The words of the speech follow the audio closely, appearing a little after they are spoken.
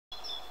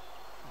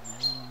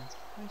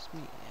Where's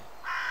me here?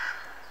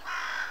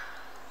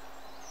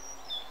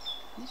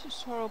 This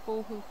is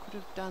horrible. Who could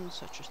have done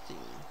such a thing?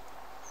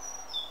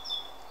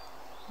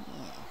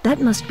 That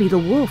must be the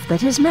wolf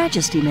that His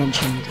Majesty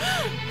mentioned.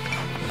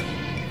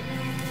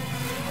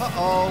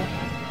 Uh-oh.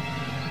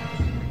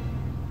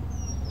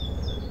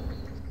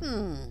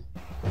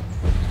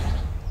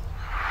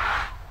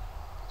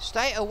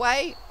 Stay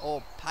away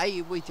or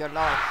pay with your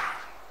life.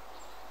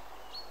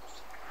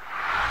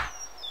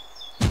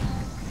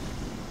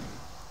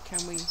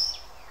 Can we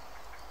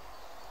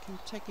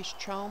take his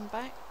charm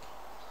back?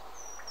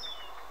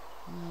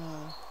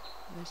 No.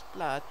 There's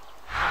blood.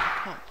 We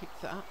can't pick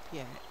that up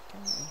yet,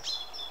 can we?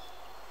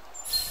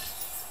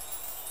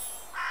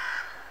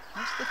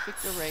 That's the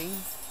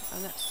figurine,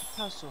 and that's the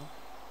puzzle.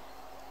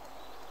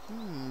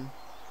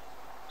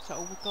 So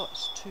all we've got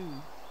is 2.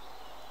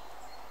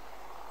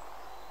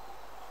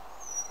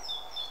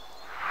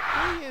 Who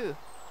are you?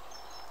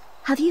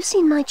 Have you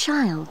seen my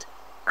child?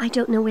 I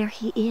don't know where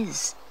he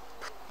is.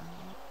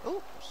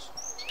 Oops.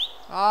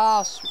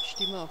 Ah, switched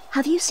him off.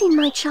 Have you seen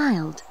my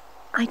child?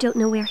 I don't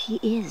know where he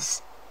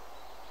is.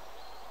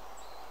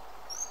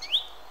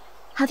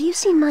 Have you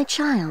seen my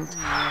child?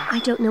 I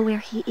don't know where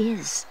he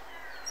is.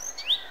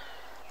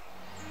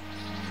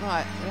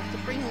 Right, we have to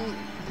bring the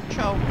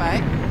child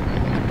back,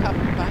 the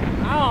couple back.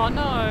 Oh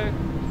no! I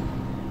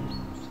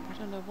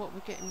don't know what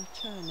we're getting in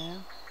return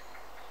now.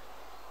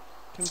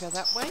 Can we go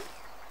that way?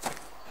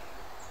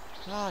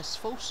 Ah, it's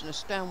forcing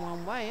us down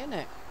one way, isn't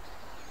it?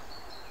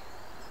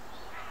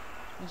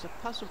 There's a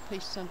puzzle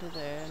piece under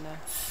there and a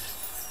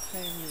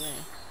fairy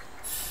there.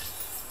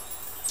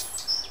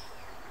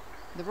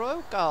 The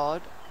Royal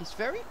Guard is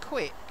very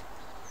quick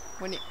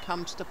when it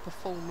comes to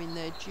performing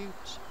their duty.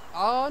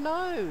 Oh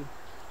no!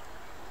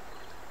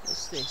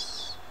 What's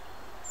this?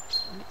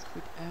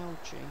 Liquid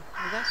algae.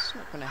 Well, that's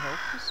not going to help,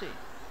 is it?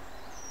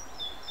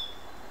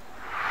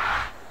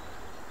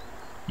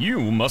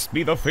 You must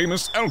be the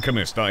famous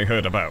alchemist I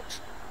heard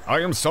about. I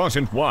am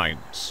Sergeant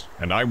Wines,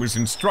 and I was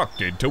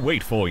instructed to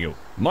wait for you.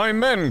 My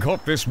men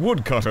caught this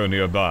woodcutter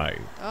nearby.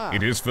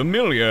 It is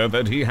familiar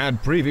that he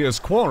had previous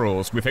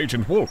quarrels with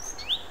Agent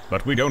Wolf,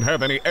 but we don't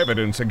have any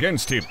evidence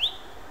against him.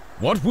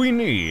 What we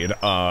need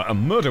are a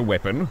murder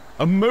weapon,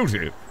 a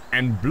motive,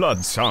 and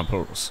blood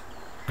samples.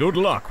 Good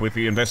luck with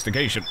the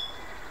investigation.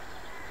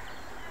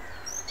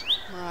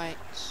 Right.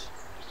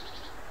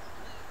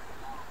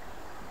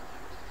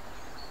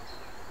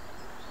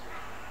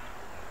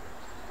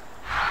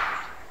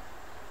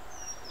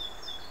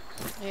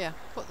 Yeah,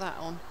 put that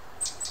on.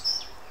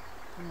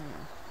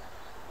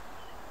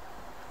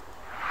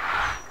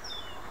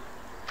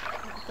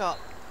 What we got?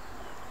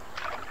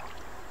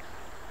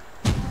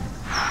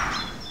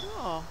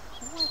 Oh,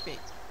 it's a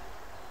rabbit.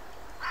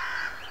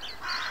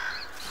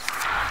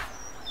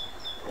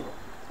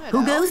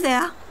 Who goes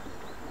there?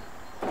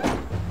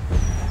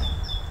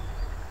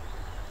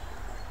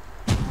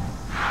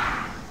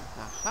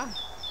 Aha.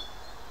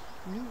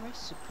 New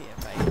recipe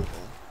available.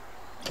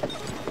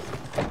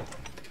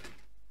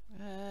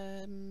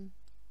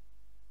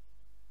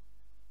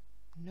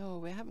 No,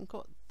 we haven't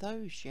got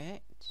those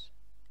yet.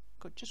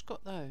 Just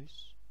got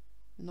those.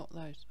 Not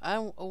those.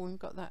 Oh, we've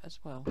got that as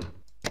well. Look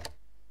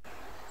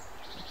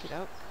it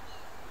up.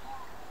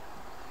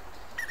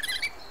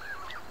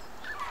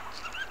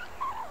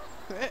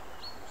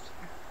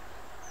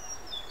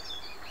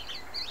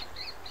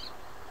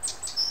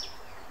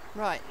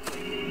 Right.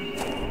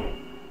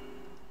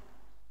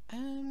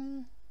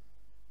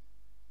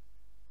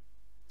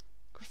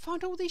 Could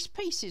find all these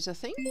pieces, I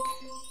think.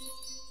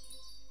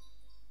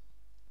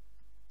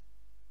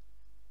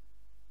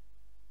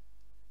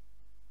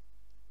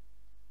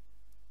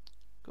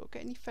 Got to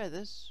get any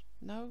feathers?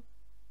 No.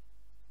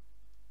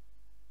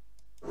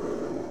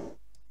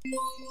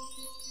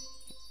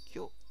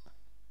 Yo.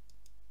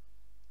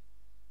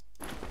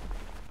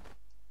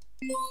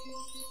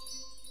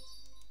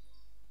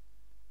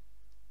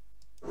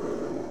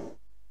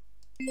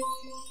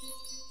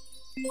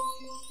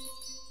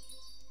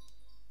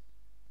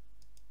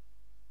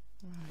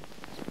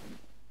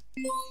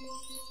 Right.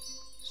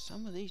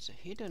 Some of these are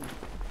hidden.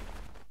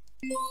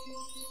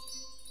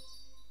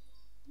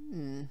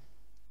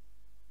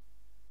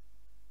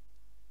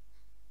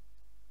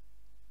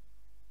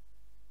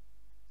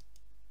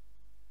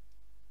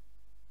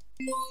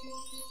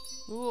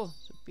 Oh,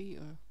 it's a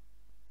beetle.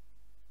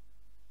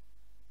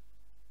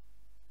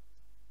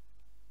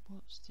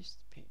 What's this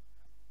bit?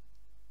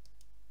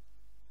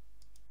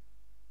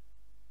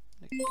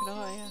 Could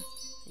I,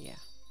 yeah,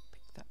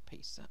 pick that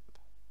piece up.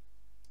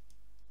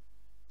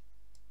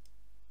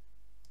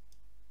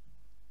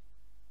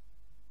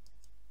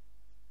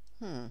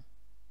 Don't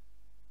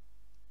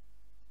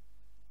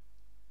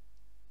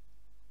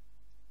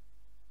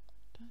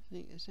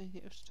think there's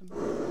anything else to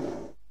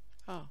move.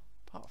 Oh,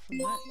 apart from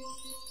that.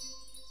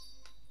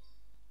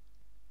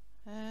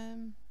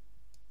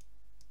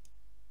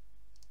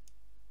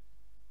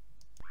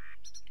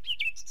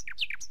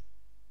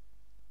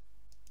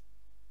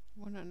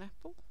 Want an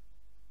apple?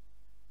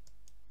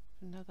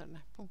 Another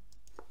apple.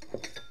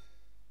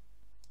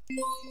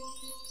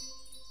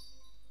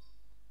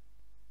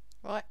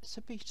 Right, it's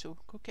a beetle.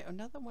 Could get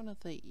another one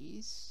of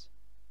these.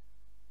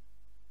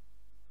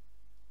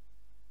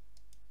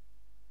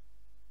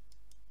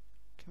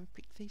 Can we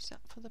pick these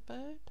up for the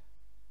bird?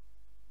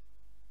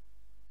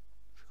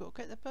 Have we got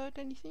to get the bird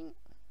anything?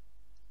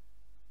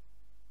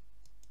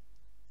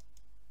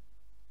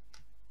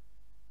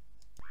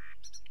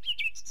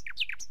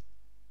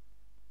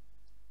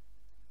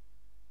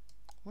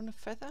 Want a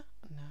feather?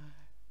 No,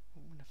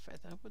 wouldn't want a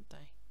feather, would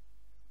they?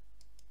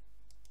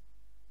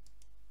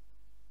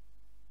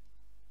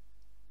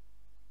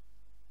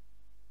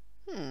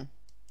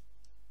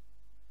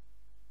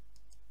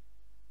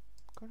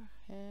 Got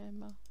a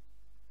hammer.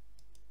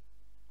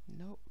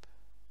 Nope.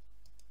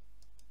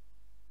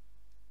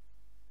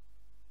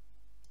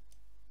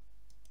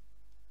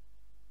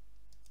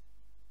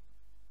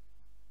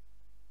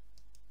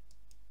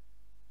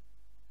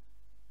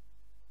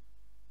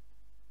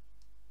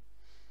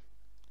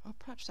 Oh,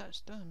 perhaps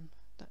that's done.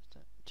 That's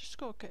done. Just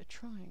got to get a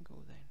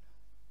triangle then.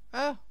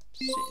 Oh,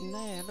 sitting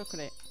there. Look at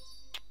it.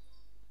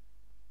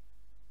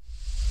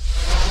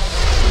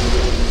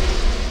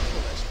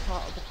 Oh, that's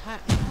part of the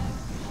pattern.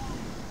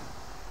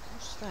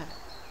 What's that?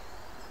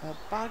 A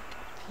bug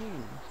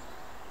pin.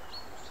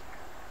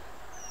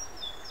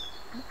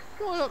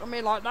 Don't look at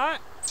me like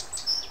that.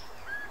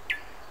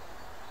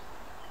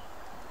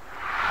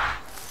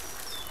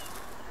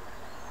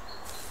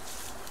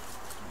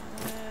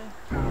 There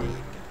you go.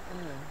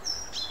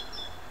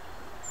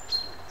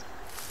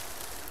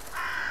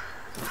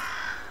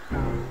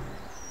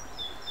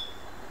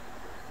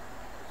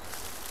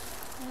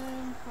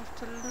 Have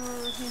to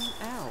lure him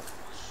out.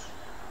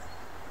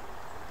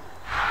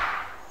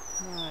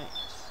 Right.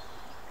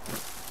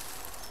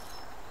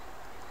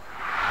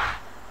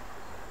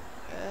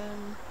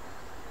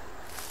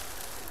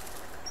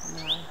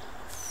 No.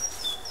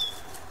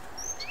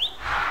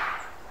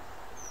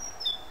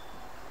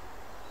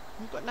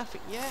 We've got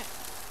nothing yet.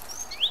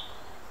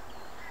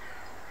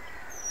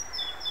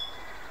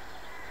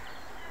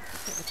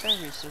 Get the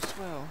berries as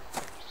well.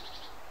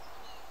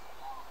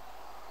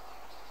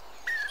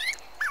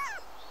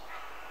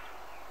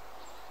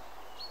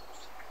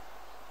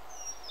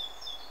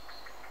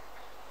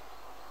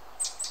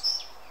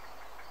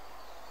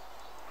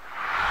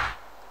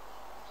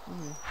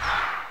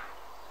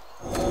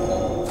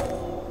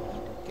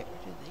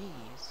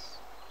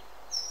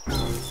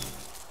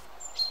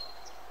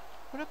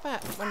 What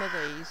about one of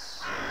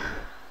these?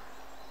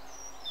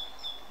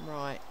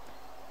 Right.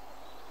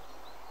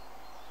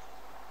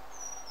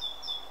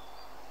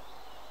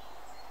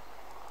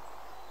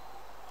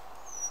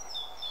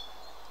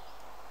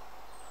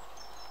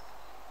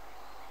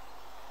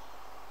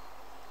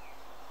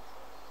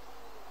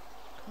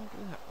 Can't do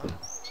that one.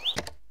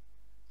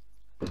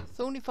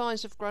 Thorny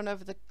vines have grown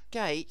over the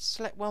gate.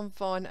 Select one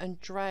vine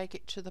and drag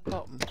it to the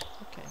bottom.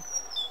 Okay.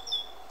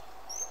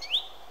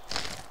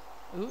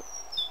 Ooh.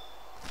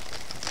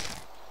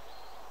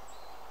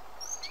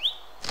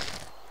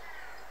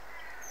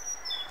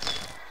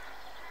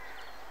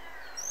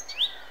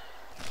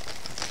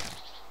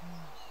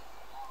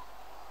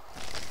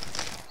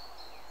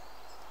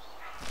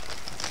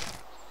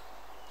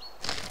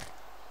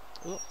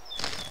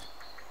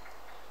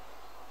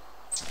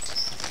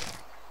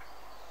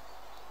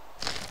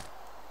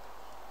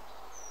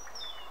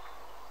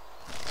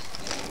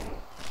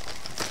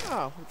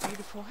 Oh, a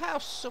beautiful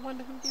house. I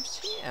wonder who lives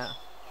here.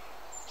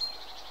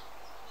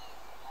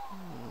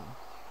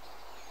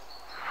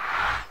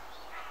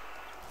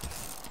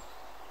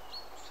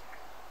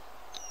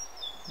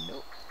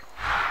 Nope.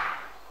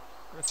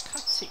 We'll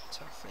cut it,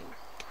 I think.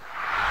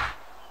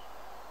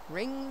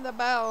 Ring the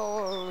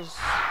bells.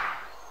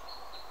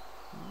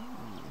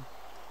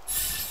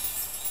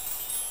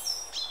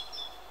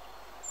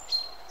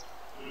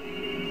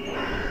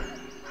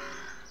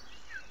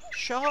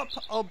 Sharp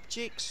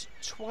objects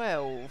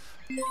 12.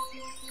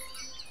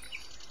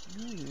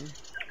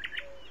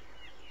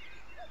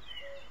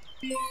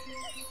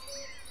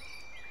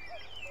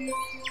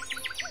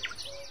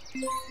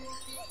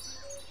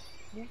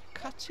 More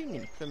cutting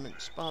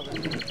implements by the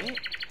look of it.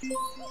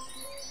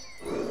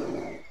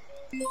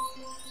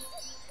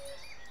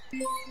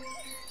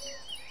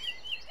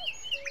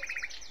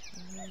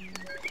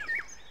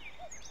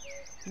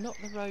 Not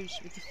the rose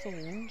with the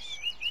thorns.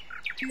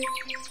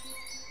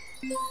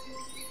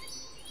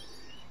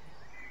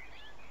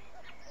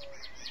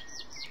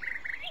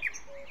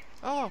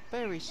 Oh,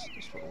 berries.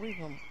 That's what we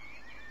want.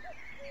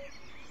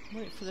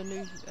 Wait for the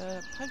new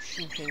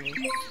potion thingy.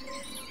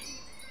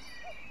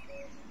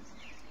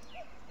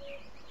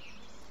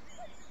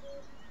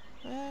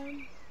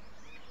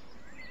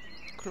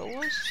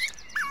 Claws?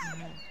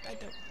 No, they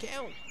don't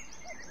count.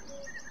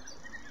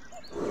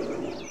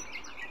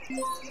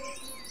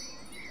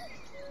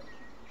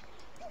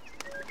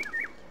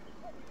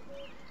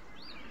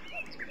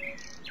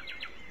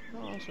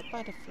 Oh, it's a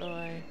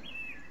butterfly.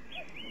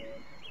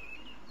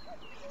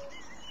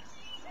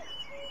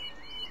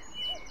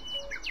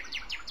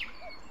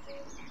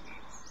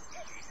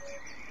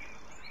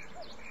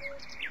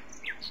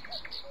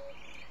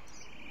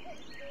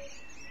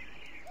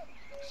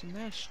 There's a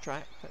mouse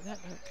trap, but that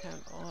don't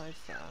count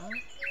either.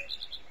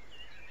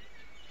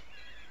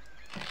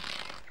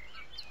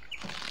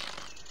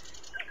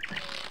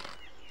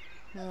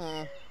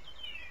 I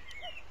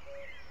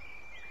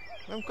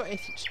haven't got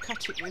anything to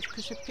cut it with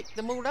because we picked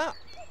them all up.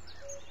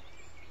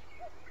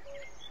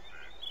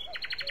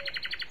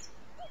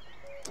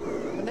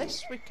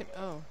 Unless we can...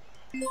 Oh,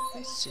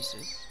 there's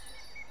scissors.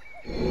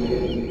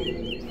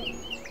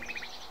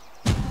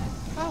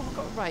 Oh, we've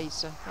got a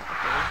razor. That'll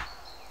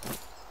do.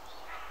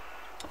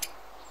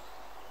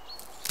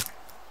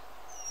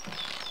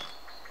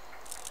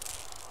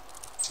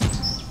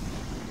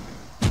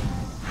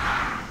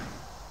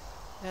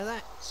 Now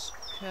that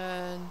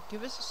can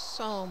give us a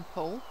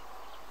sample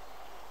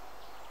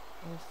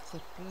of the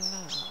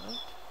blood.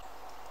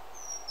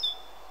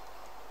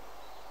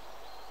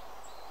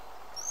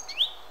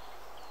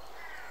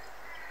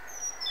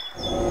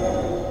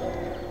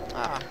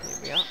 Ah, here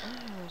we are.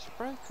 Oh, it's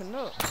broken,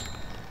 look.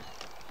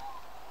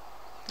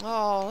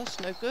 Oh, that's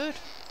no good.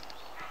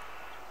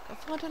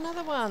 Gotta find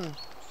another one.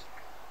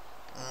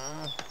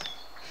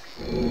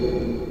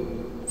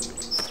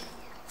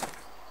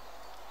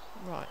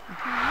 Right.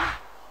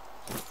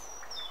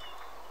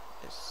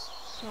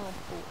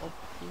 Sample of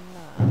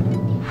blood.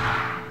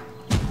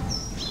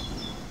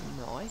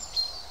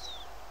 Nice.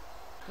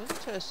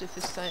 Doesn't tell us if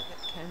there's something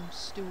that can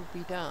still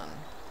be done.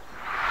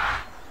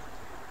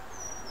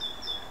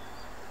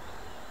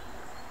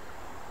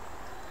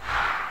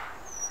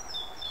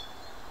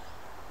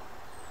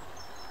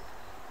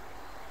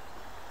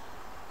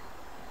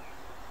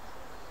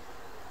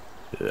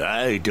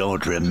 I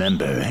don't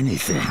remember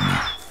anything.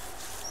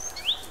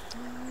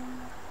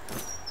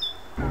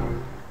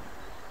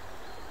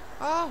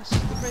 Ah, so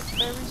the red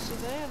berries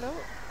are there,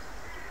 look.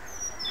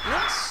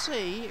 Let's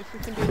see if we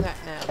can do that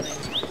now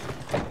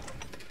then.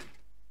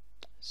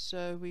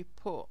 So we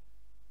put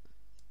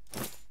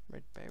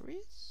red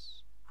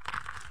berries,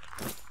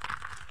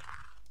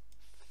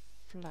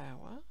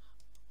 flour,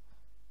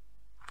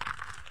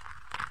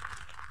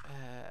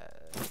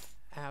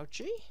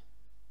 algae,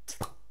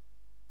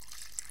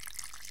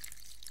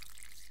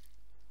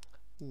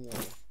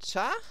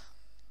 water.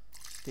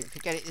 Didn't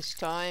forget it this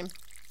time.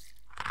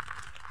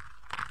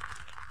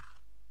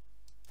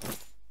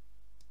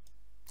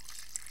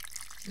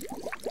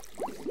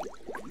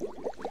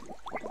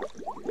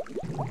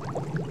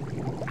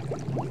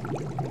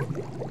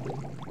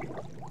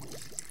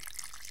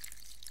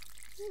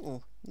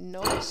 Ooh,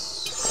 nice.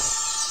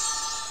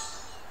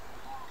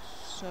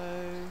 So,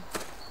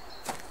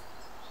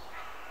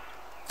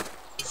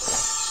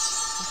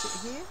 is it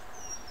here?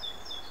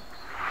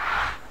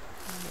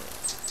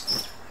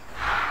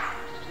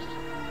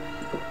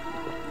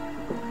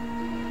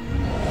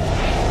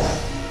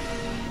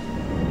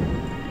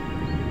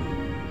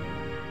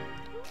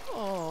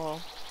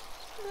 Oh,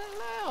 little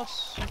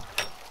mouse.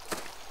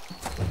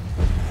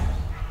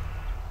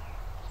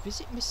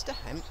 Visit Mr.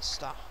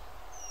 Hamster.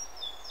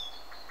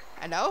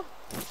 Hello,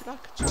 would you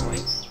like a toy?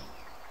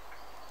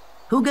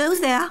 Who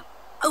goes there?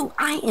 Oh,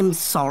 I am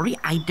sorry.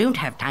 I don't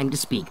have time to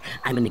speak.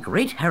 I'm in a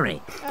great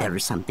hurry. There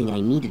is something I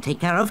need to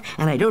take care of,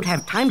 and I don't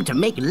have time to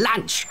make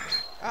lunch.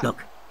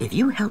 Look, if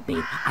you help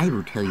me, I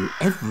will tell you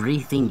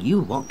everything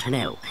you want to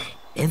know.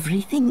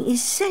 Everything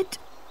is set.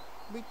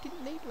 We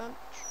didn't need lunch,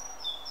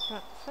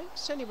 but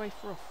thanks anyway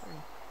for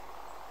offering.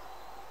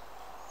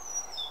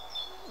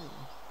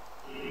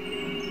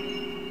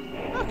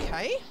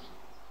 Okay.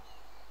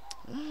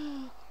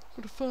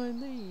 Gotta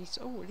find these.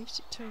 Oh, at least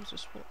it tells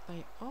us what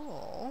they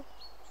are.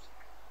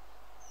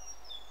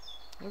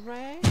 A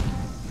rag.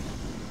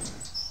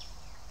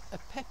 A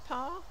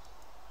pepper.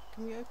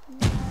 Can we open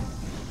them?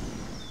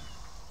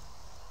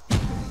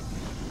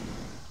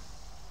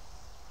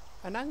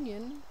 An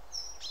onion.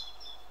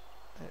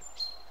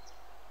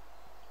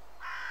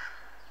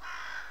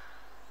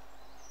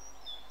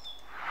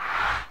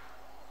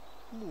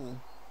 Ooh.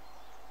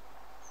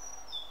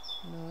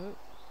 No.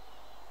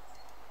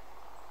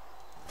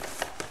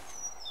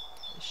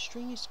 The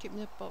string is keeping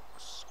the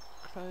box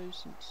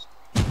closed and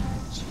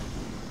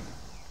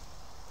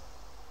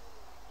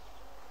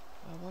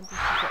I wonder if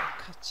we've got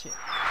to cut it.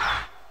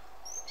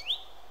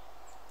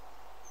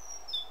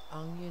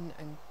 Onion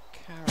and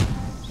carrots.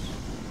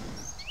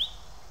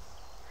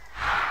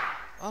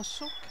 I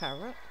saw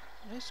carrot.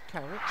 There's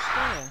carrots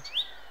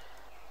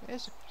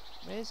there.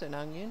 There's an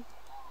onion.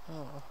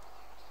 Oh.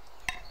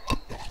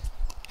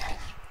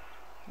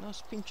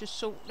 Nice pinch of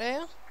salt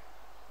there.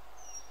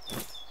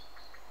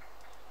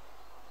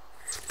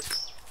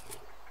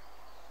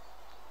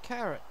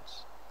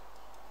 Carrots.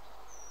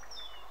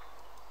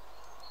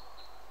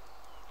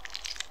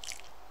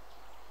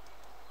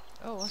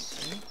 Oh, I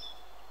see.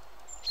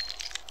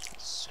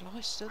 It's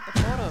sliced at the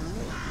bottom.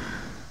 Look.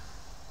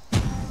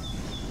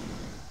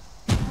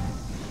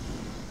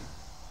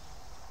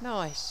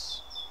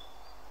 Nice.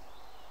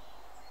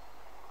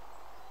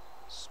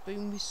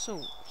 Spoon with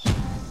salt.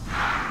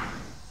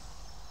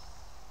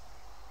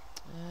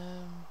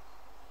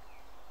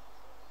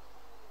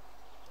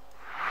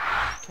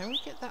 Can we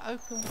get that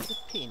open with a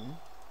pin?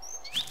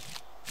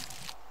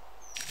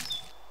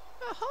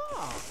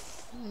 Ah,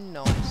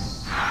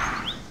 nice.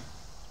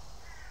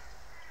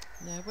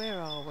 Now where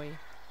are we?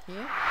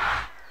 Here?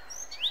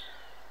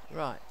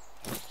 Right.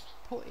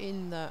 Put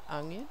in the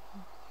onion.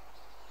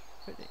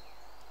 Put it.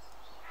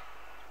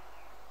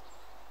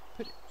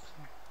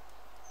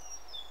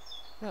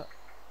 Look.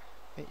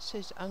 It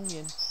says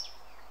onion.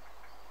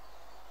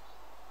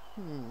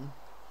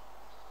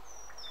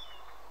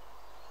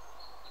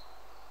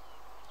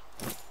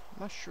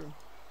 Mushroom.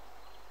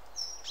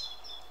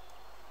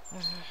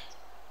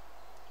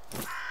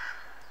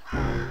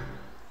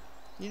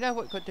 You know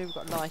what we've got to do? We've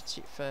got to light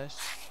it first.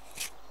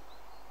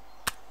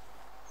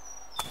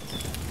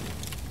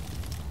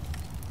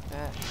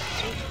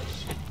 That's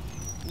it.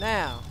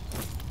 Now,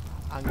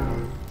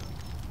 onion.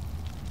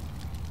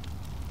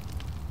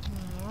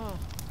 Oh.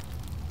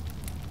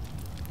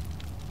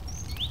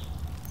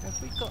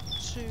 Have we got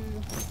to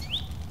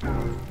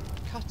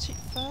cut it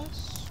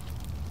first?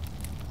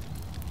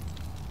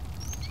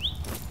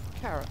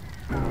 Carrot.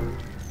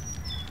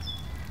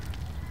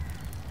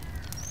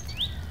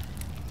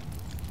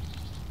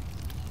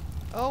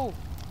 Oh,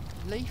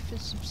 leaf and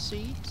some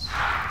seeds.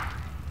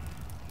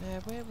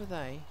 Now, where were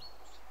they?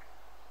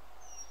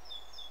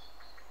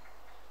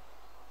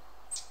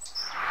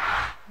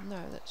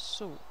 No, that's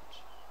salt.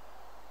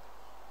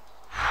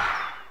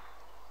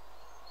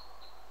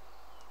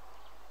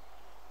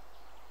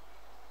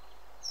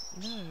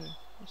 No,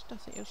 there's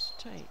nothing else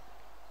to take.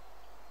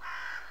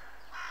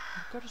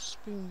 I've got a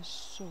spoon of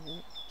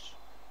salt.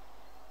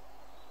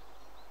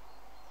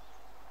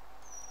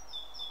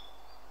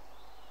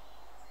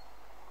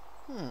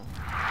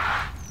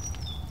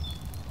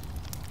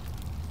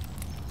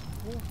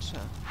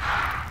 Water.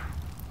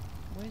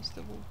 Where's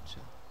the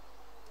water?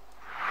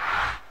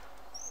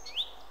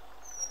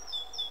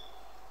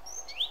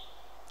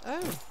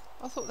 Oh,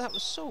 I thought that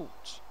was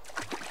salt.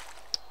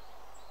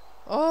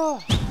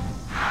 Oh!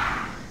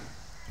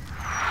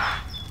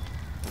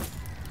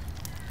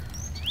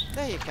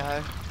 There you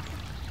go.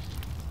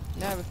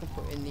 Now we can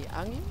put in the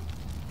onion,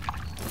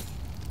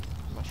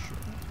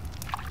 mushroom,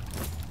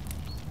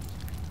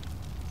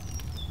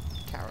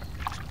 carrot,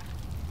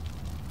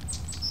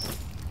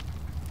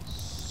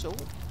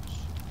 salt,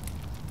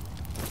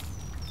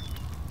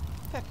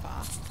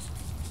 pepper,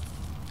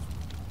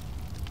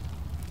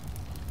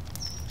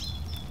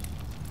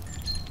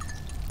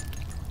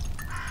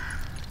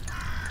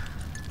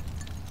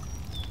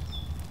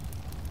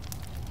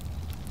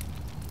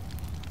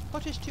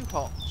 what is too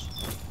hot?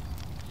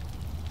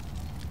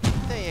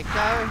 There you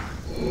go.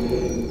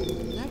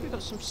 Now we've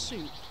got some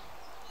soup.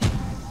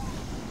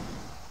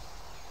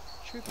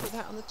 Should we put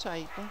that on the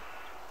table?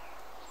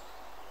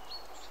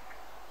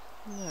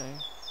 No.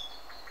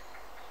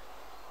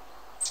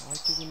 Why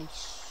do we need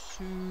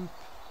soup?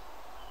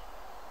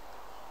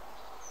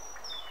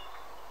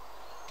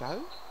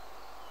 Go?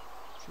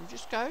 Should we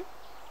just go?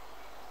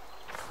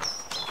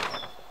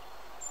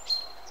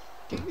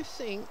 Do you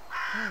think...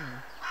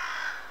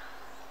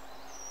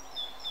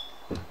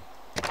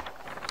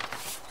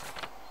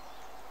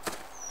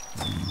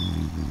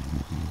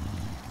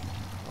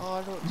 Oh,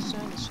 I don't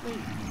sound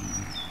asleep.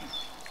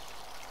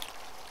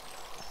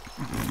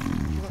 Do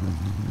you want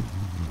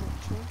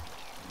to?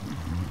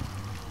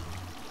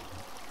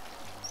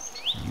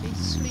 He's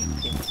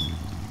sleeping.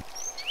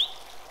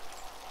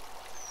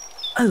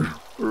 Oh,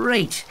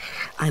 right.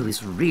 I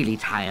was really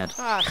tired.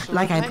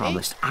 Like I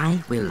promised,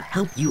 I will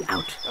help you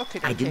out. Okay.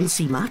 I didn't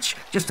see much,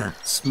 just a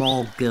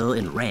small girl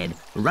in red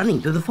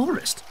running through the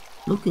forest,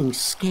 looking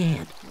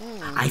scared.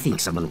 I think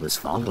someone was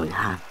following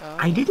her.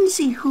 I didn't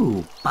see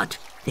who, but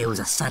there was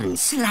a sudden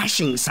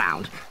slashing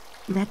sound.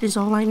 That is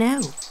all I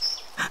know.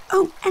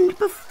 Oh, and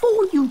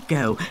before you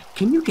go,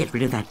 can you get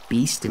rid of that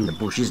beast in the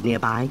bushes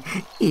nearby?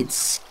 It's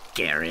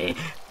scary.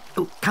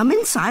 Oh, come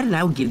inside and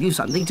I'll give you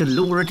something to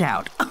lure it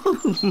out.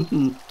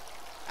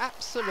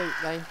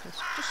 Absolutely.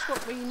 That's just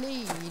what we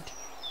need.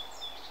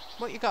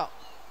 What you got?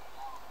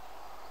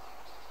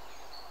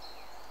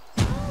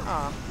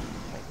 Ah,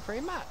 thank you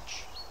very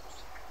much.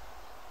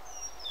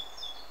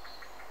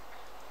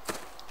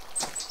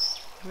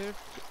 We're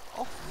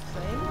off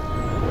then.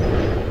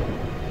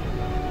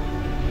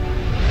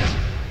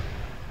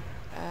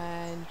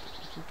 And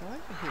we can go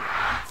over here.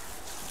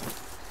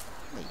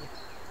 There you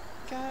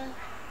go.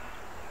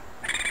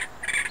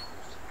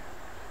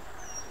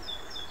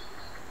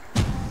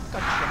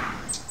 Gotcha.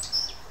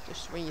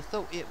 Just when you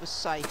thought it was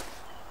safe.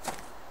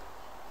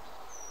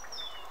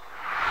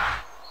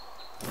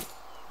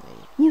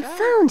 You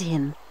found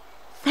him.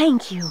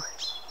 Thank you.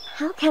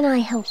 How can I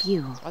help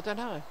you? I don't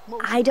know.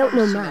 I don't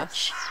know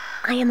much.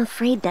 I am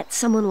afraid that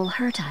someone will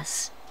hurt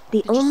us.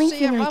 The only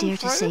thing I dare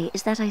to say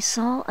is that I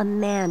saw a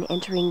man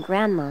entering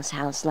Grandma's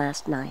house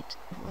last night.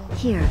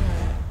 Here,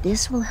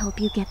 this will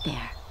help you get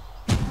there.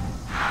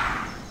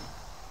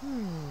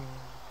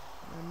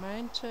 A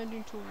man turned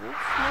into a wolf,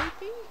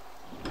 maybe?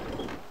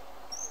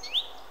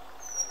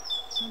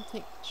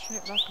 Something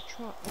shaped like a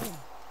trot. Oh,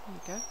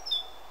 there you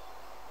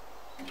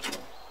go.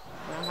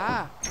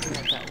 Aha! We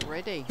have that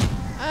already.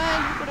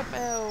 And we've got a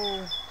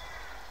bell.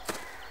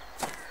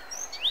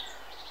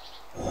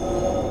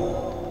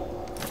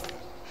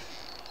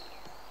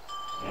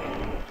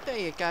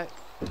 you go.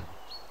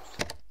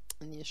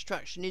 And the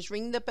instruction is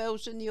ring the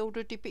bells in the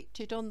order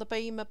depicted on the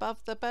beam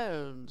above the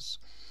bells.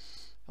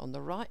 On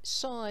the right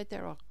side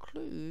there are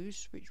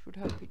clues which would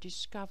help you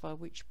discover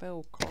which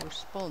bell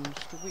corresponds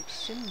to which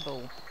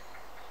symbol.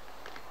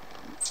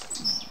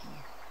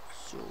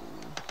 So,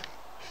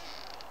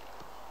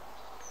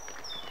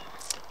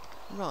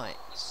 right,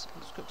 so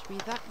it's got to be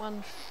that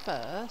one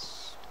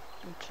first,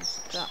 which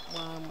is that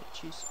one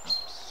which is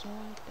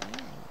upside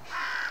down.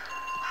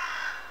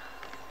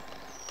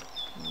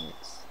 And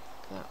it's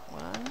that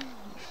one,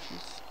 which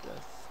is the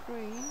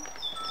 3.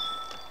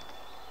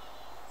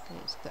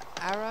 It's the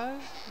arrow,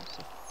 it's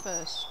the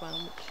first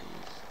one, which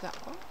is that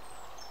one.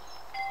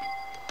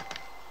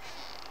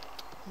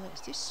 And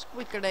it's this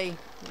squiggly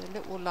with a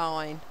little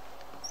line.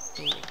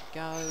 There you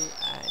go,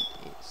 and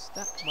it's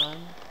that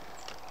one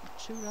with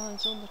 2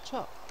 lines on the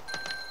top.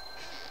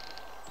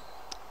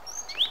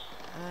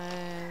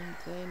 And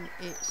then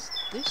it's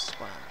this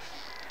one,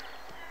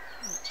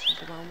 which is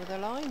the one with a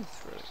line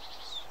through it.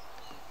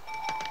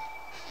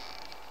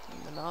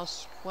 And the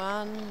last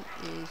one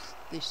is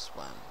this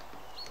one.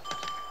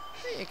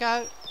 There you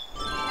go.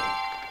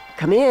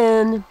 Come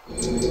in.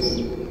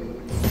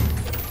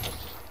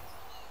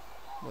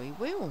 We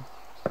will.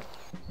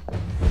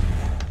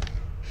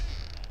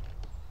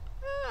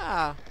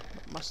 Ah,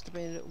 that must have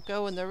been a little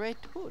girl in the red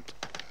hood.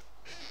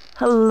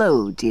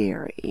 Hello,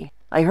 dearie.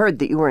 I heard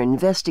that you were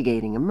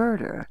investigating a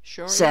murder.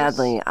 Sure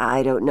Sadly, is.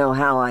 I don't know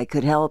how I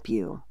could help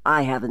you.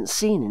 I haven't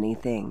seen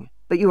anything.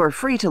 But you are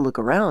free to look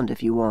around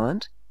if you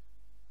want.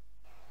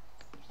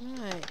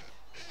 Right.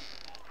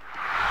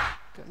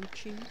 Got any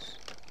cheese?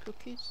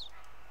 Cookies?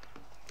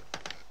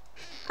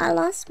 I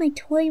lost my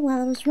toy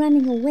while I was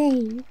running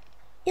away.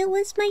 It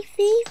was my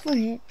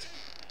favorite.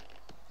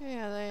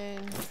 Yeah,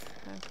 then.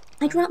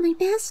 I dropped my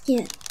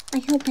basket. I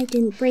hope I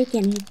didn't break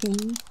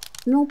anything.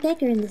 An old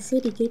beggar in the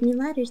city gave me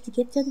ladders to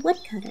give to the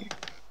woodcutter.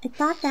 I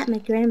thought that my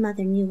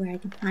grandmother knew where I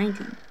could find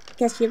him,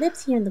 because she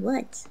lives here in the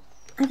woods.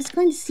 I was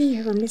going to see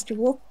her when Mr.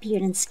 Wolf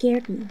appeared and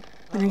scared me.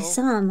 When I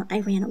saw him,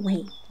 I ran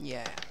away.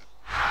 Yeah.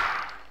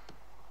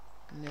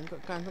 And then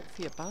got to go and look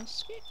for your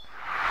basket.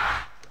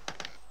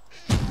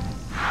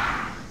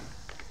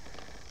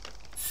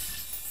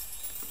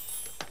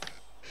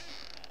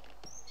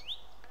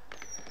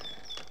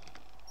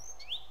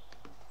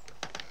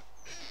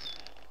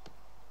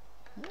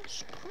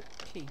 What's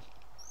crooked?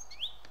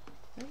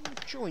 No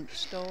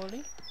joints,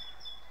 darling.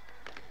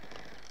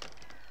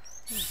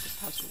 There's the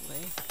puzzle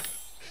there.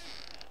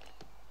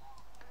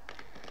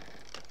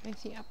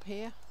 Anything up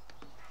here?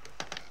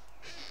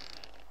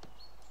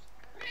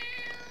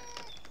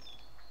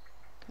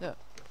 Look,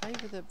 play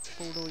with the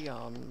ball of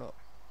yarn, look.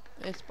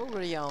 There's a ball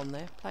of yarn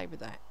there, play with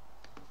that.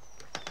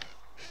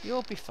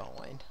 You'll be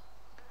fine.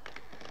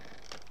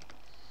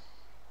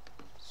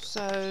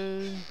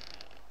 So,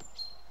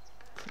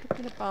 could have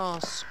been a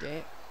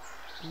basket.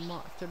 You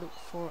might have to look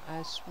for it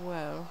as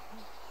well.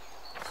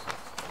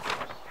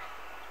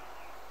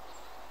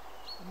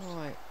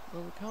 Right,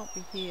 well we can't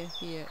be here,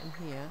 here and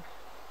here.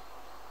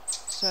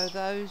 So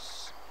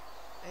those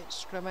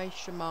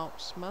exclamation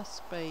marks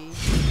must be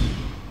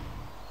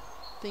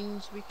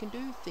things we can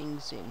do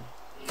things in.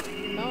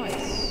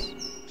 Nice.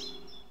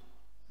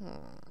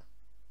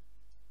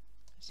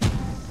 There's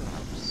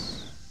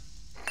gloves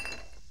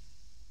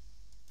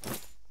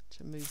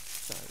to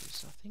move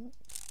those, I think.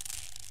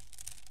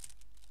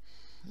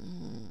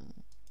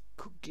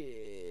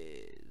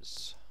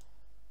 Cookies.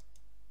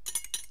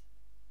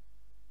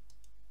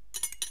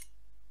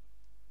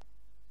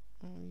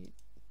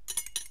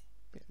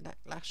 Bit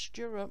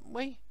lackluster, aren't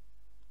we?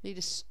 Need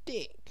a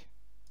stick.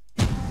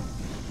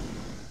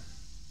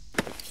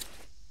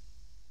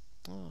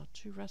 Oh,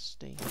 too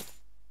rusty.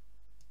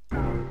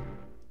 A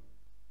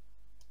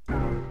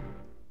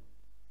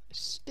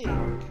stick.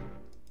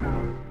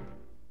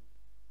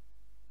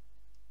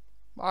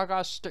 What I got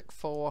a stick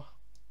for?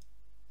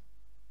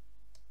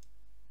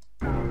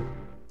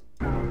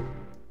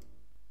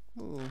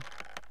 Ooh.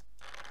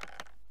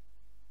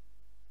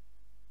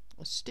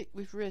 A stick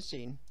with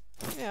resin.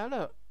 Yeah,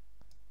 look.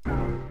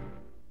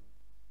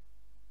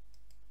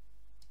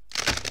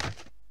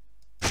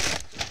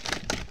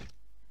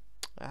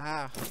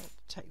 Ah, I'll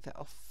take that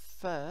off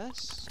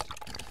first.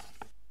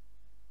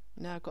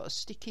 Now I've got a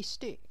sticky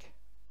stick.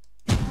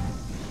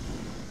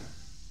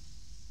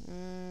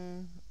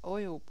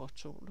 Oil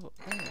bottle, look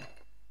there.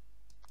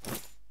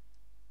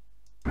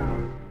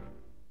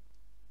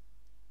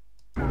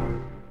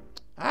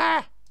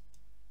 Ah!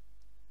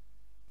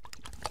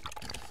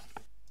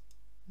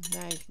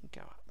 Now you can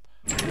go up.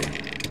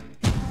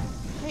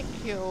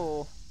 Thank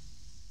you.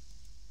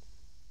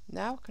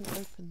 Now I can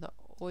open the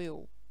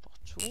oil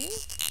bottle.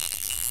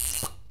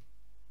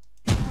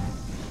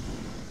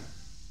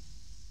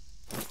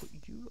 Put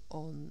you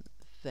on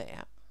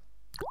there.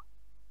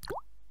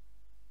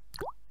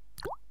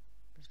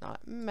 It's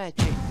like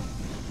magic.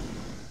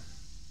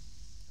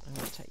 I'm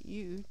going to take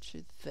you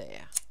to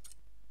there.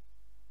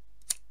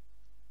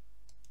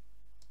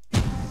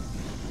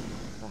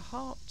 The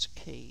heart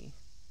key.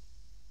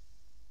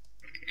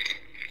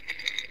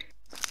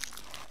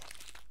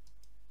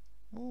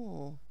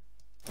 Oh.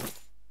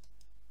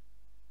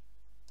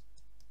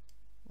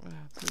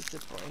 Wow, who's the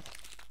boy?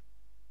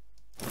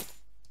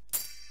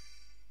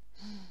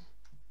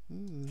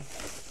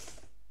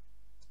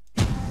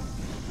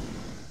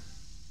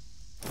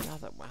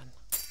 Another one.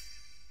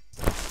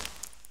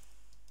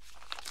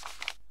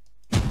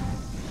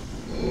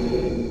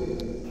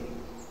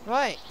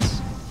 Right,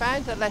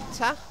 found a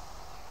letter.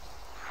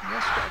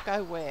 Let's gotta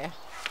go where?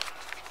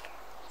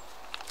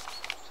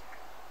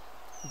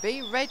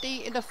 Be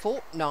ready in a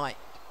fortnight.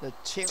 The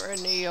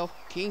tyranny of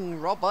King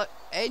Robert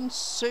ends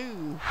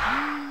soon.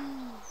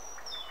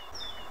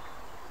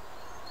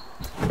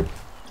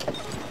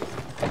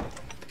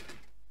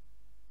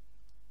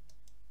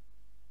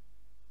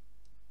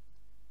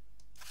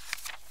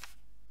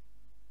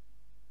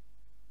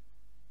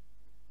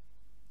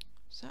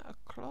 Is that a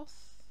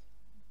cloth?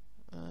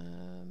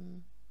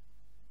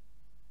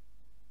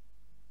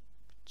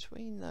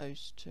 Between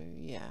those two,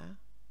 yeah.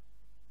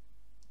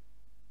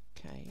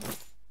 Okay.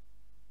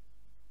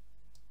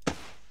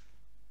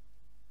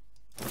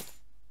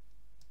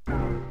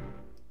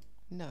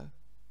 No.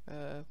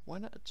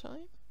 One at a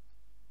time?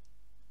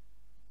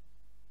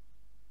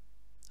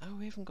 Oh,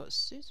 we haven't got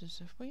scissors,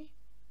 have we?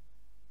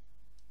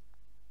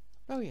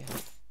 Oh, yeah.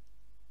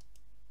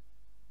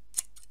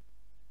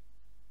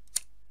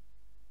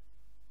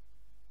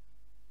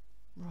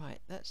 Right,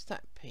 that's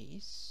that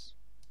piece.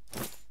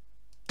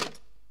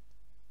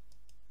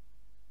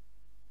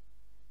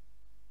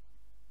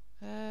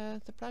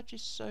 The blood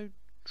is so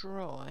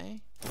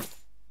dry.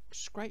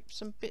 Scrape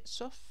some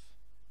bits off.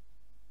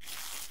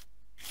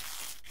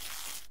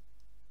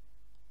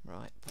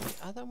 Right, put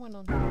the other one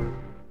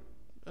on.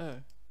 Oh.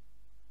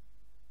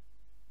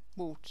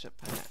 Water,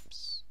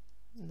 perhaps.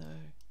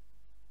 No.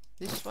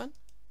 This one.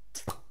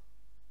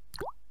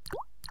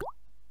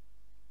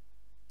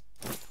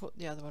 Put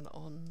the other one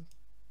on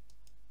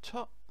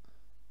top.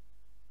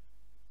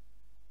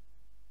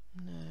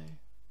 No.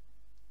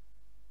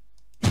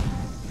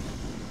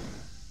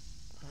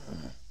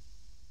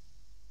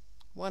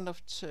 One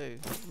of two.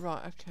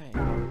 Right, okay.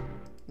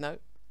 No.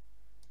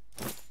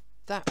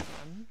 That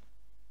one.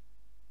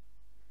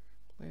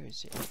 Where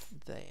is it?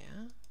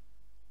 There.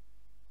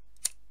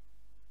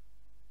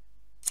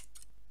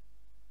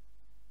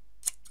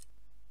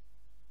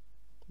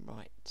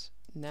 Right.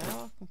 Now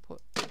I can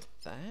put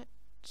that.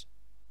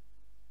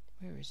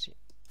 Where is it?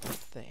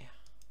 There.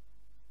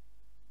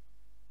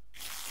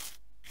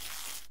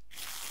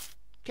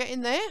 Get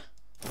in there.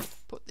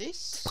 Put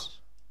this.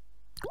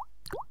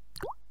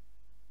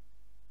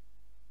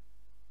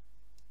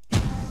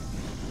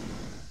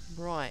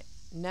 Right.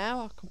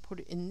 Now I can put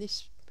it in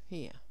this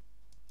here.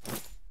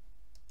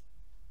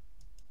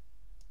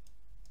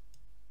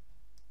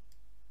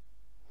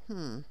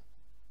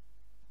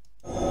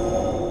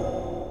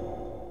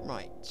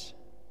 Right.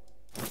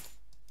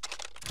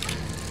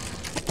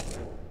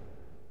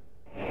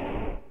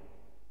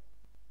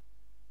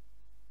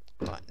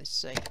 Right, let's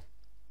see.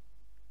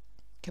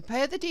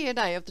 Compare the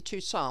DNA of the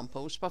two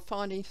samples by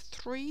finding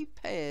 3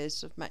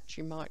 pairs of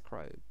matching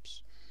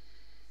microbes.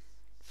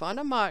 Find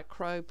a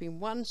microbe in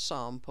one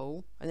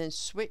sample and then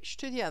switch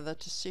to the other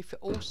to see if it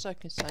also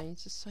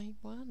contains the same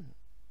one.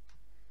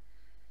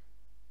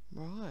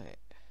 Right.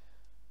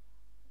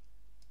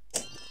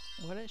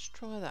 Well, let's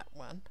try that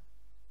one.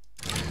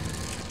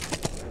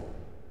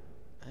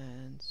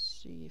 And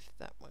see if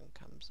that one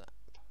comes up.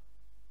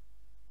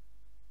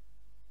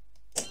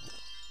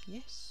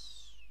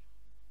 Yes.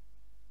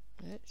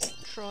 Let's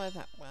try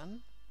that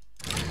one.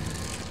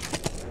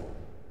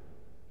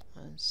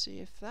 And see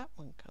if that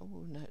one comes.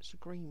 Oh no, it's a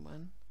green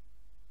one.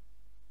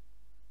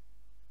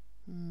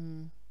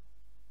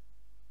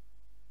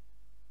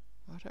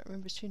 I don't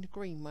remember seeing a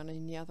green one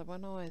in the other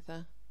one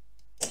either.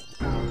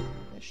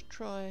 Let's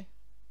try.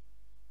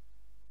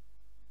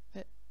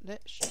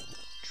 Let's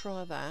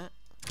try that.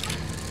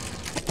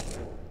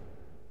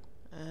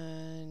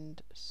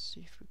 And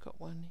see if we've got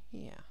one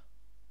here.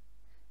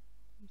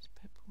 Is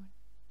peppermint?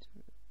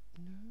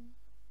 No.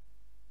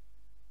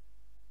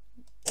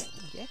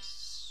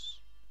 Yes.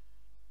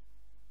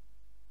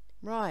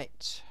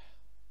 Right.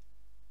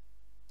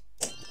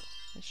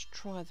 Let's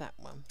try that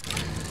one.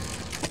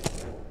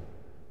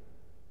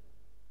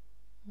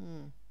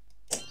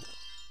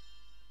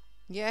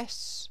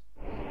 Yes.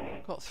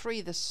 Got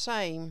 3 the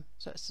same,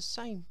 so it's the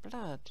same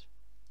blood.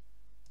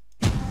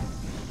 I'll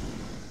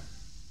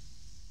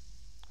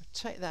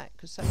take that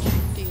because that's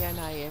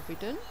DNA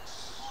evidence.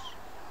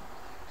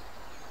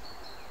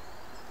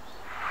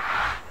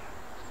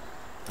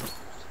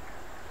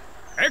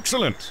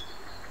 Excellent!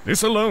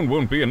 This alone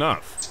won't be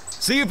enough.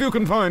 See if you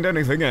can find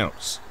anything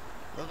else.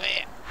 Look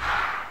here.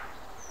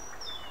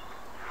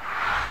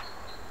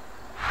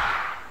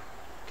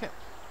 Okay.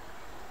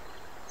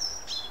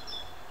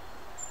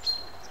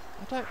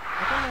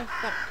 I don't know if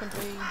that can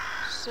be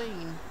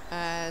seen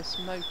as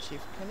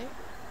motive, can it?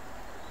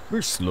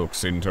 This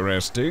looks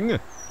interesting.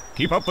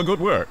 Keep up the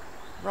good work.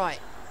 Right,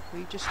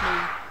 we just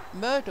need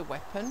murder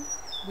weapon,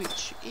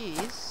 which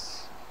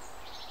is,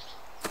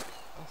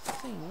 I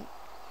think,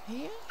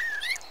 here?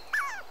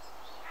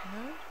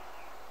 No?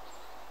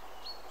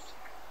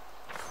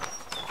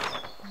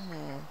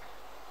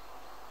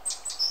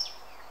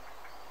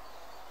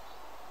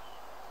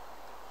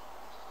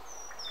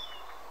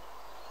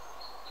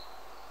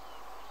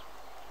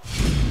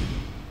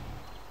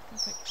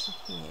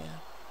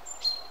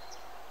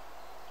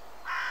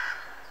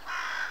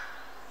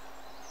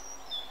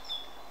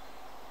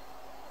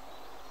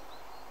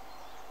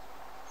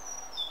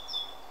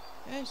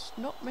 There's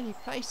not many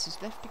places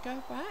left to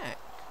go back.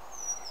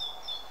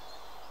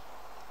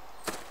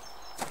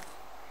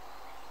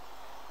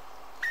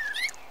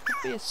 Could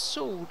be a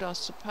sword, I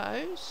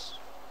suppose.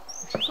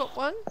 Have you got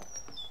one?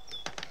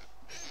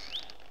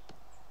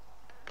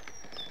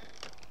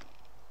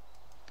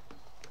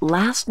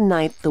 Last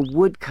night the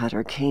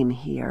woodcutter came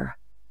here.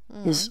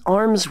 His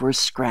arms were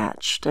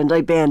scratched, and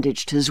I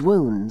bandaged his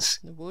wounds.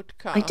 The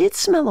woodcutter. I did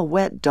smell a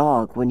wet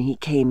dog when he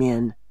came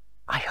in.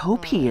 I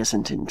hope he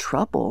isn't in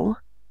trouble.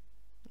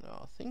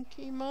 I think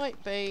he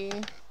might be.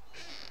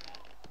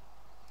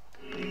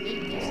 We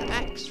need this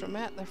axe from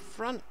out the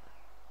front.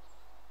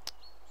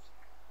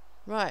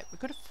 Right, we've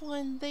got to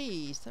find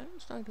these. That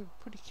looks like a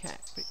pretty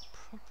cat, but it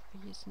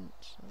probably isn't.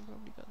 I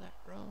probably got that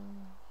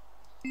wrong.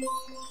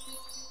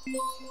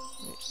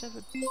 Let's have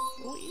a...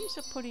 Oh, it is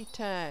a pretty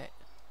tat.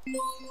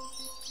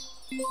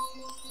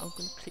 I'm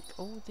going to click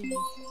all the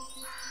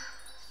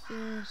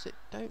things that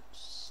don't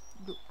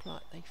look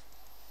like they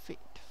fit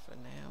for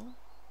now.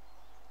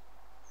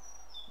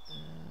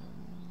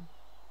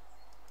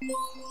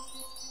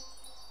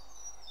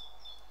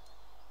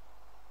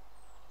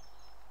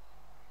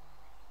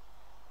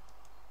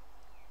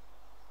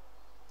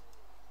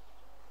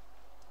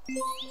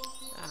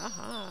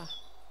 Aha!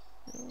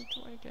 Oh,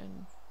 dragon.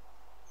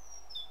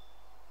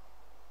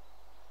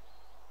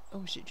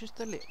 Oh, is it just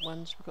the lit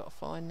ones we've got to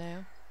find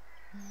now?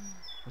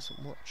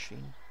 Wasn't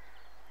watching.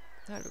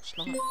 That looks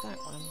like that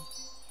one.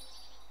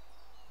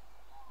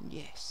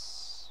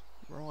 Yes.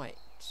 Right.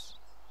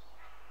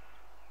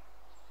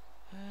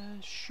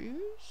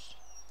 Shoes?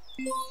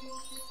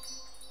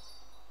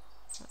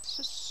 That's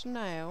a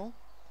snail.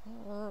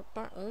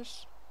 That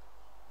is.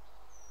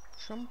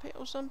 Trumpet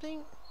or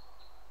something?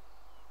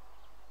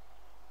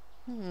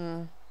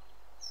 Can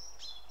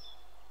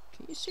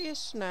you see a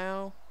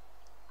snail?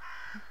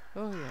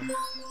 Oh yeah.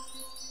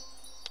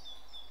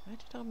 How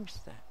did I miss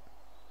that?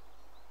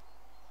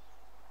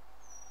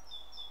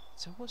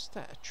 So what's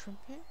that? A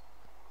trumpet?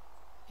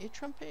 A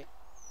trumpet?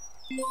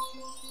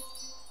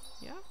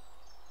 Yeah? Yes.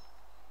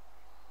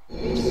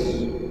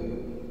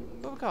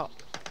 What we got?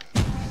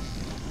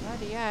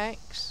 Bloody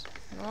axe.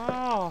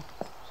 Oh!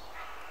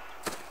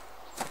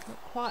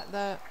 Not quite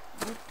the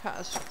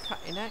woodcutter's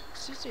cutting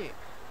axe, is it?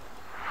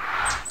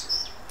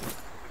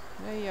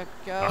 There you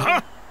go.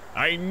 Aha!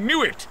 I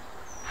knew it!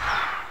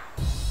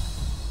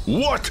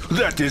 What?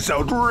 That is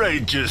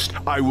outrageous!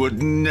 I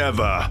would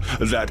never!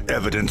 That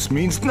evidence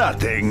means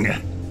nothing!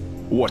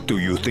 What do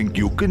you think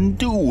you can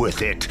do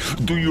with it?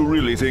 Do you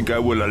really think I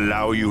will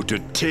allow you to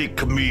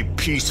take me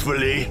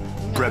peacefully? No.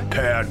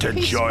 Prepare to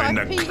join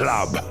the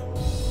club!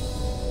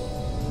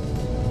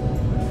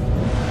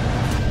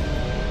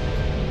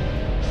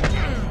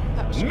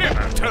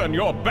 Never turn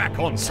your back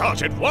on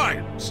Sergeant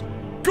Wines!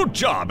 Good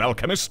job,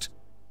 Alchemist!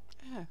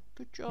 Yeah,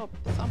 good job.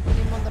 Thumping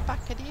him on the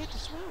back of the head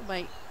as well,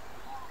 mate.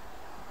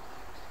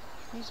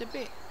 He's a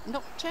bit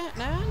knocked out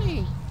now, isn't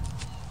he?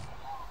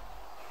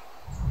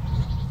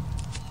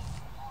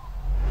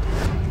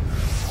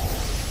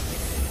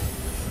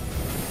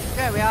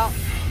 There we are.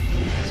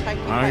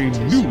 I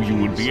knew you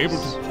would be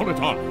able to pull it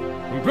off.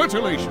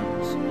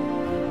 Congratulations.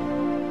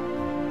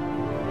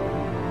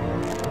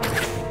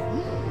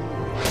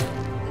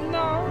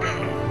 No.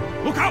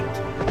 Look out!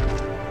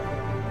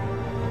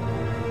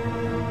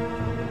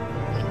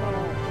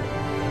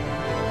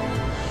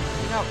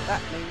 You know what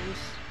that means?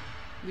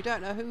 We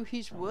don't know who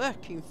he's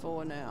working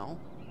for now.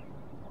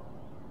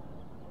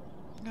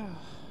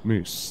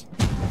 Miss,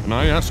 can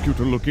I ask you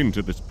to look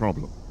into this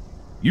problem?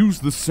 Use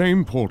the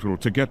same portal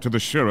to get to the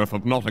Sheriff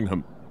of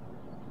Nottingham.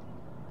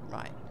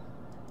 Right.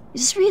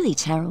 It's really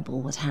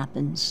terrible what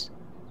happens.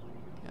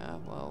 Yeah,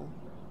 well,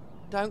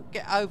 don't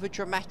get over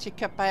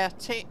dramatic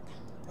about it.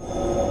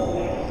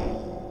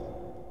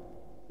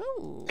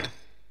 Ooh.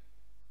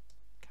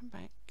 Come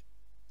back.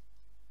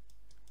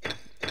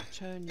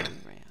 Turn you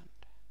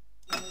around.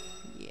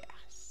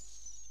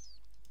 Yes.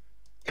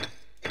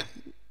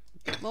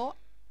 Bit more.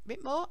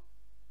 Bit more.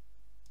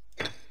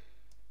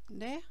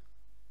 There.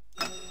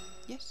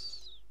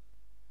 Yes.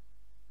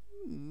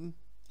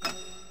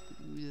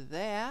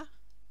 There.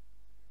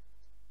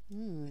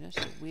 That's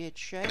a weird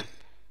shape.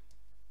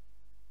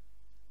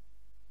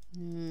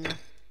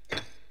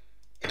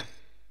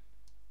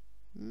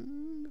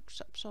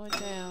 Looks upside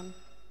down.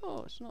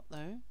 Oh, it's not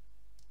though.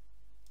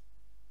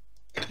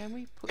 Can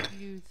we put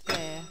you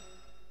there?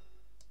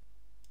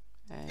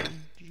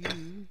 And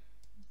you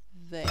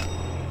there.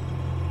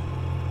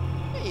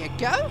 There you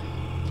go.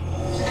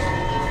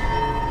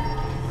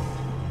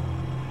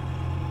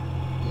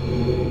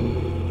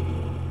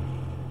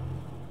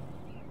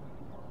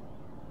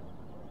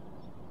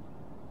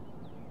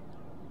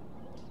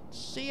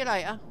 See you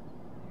later.